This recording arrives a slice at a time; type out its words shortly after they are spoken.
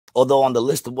Although on the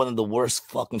list of one of the worst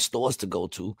fucking stores to go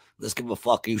to, let's give a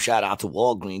fuck you shout out to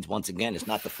Walgreens once again. It's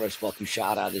not the first fuck you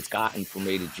shout out it's gotten from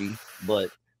Rated G,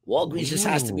 but Walgreens just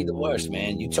has to be the worst,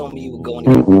 man. You told me you were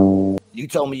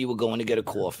going to get a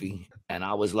coffee, and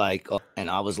I was like, oh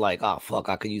fuck,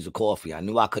 I could use a coffee. I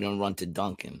knew I couldn't run to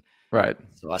Dunkin'. Right.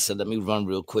 So I said, let me run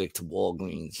real quick to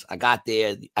Walgreens. I got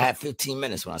there. I had 15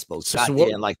 minutes when I spoke. So got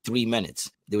there in like 3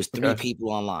 minutes. There was three people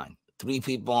online. 3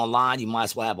 people online, you might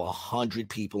as well have 100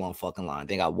 people on fucking line.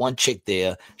 They got one chick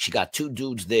there. She got 2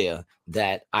 dudes there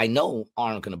that I know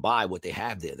aren't going to buy what they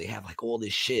have there. They have like all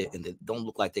this shit and they don't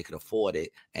look like they could afford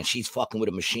it. And she's fucking with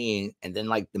a machine. And then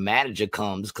like the manager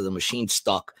comes because the machine's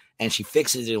stuck and she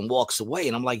fixes it and walks away.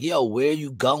 And I'm like, yo, where are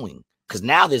you going? Because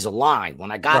now there's a line.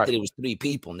 When I got there, it was 3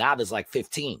 people. Now there's like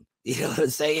 15. You know what I'm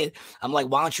saying? I'm like,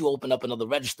 why don't you open up another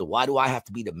register? Why do I have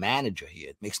to be the manager here?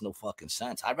 It makes no fucking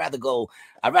sense. I'd rather go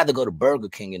to Burger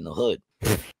King in the hood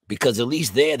because at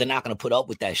least there, they're not going to put up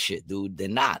with that shit, dude. They're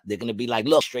not. They're going to be like,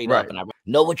 look, straight up, and I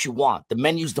know what you want. The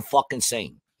menu's the fucking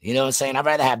same. You know what I'm saying? I'd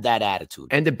rather have that attitude.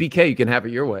 And the BK, you can have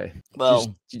it your way.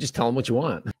 Well, you just tell them what you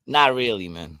want. Not really,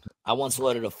 man. I once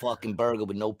ordered a fucking burger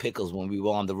with no pickles when we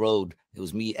were on the road. It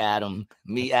was me, Adam,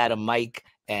 Mike,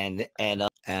 and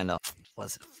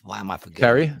what's it? Why am I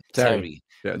forgetting? Terry.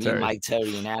 Yeah, me, Terry. Mike,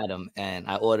 Terry, and Adam. And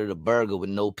I ordered a burger with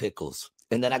no pickles.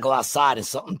 And then I go outside and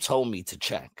something told me to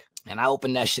check. And I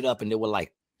opened that shit up and there were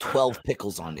like 12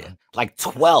 pickles on there. Like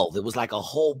 12. It was like a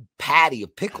whole patty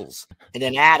of pickles. And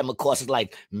then Adam, of course, is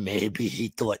like, maybe he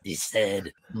thought you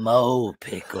said mo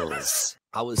pickles.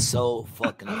 I was so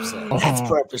fucking upset. That's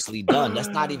purposely done. That's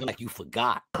not even like you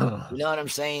forgot. You know what I'm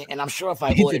saying? And I'm sure if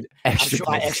I ordered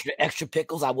extra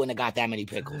pickles, I wouldn't have got that many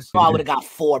pickles. So I would have got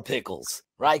 4 pickles,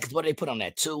 right? Because what did they put on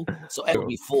that? 2? So it would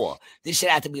be 4. This shit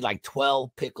had to be like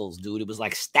 12 pickles, dude. It was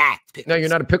like stacked pickles. No, you're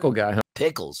not a pickle guy, huh?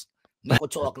 Pickles. Me, we're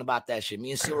talking about that shit. Me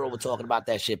and Cyril were talking about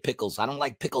that shit. Pickles. I don't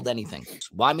like pickled anything.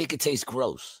 Why make it taste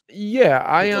gross? Yeah,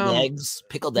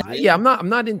 pickled eggs. Yeah, I'm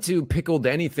not into pickled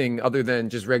anything other than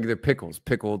just regular pickles,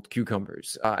 pickled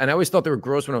cucumbers. And I always thought they were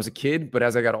gross when I was a kid, but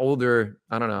as I got older,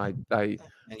 I don't know. I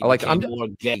like. I'm more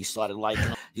gay. You started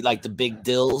liking. You like the big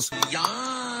dills.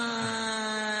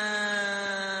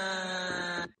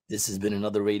 This has been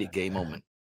another Rated Gay moment.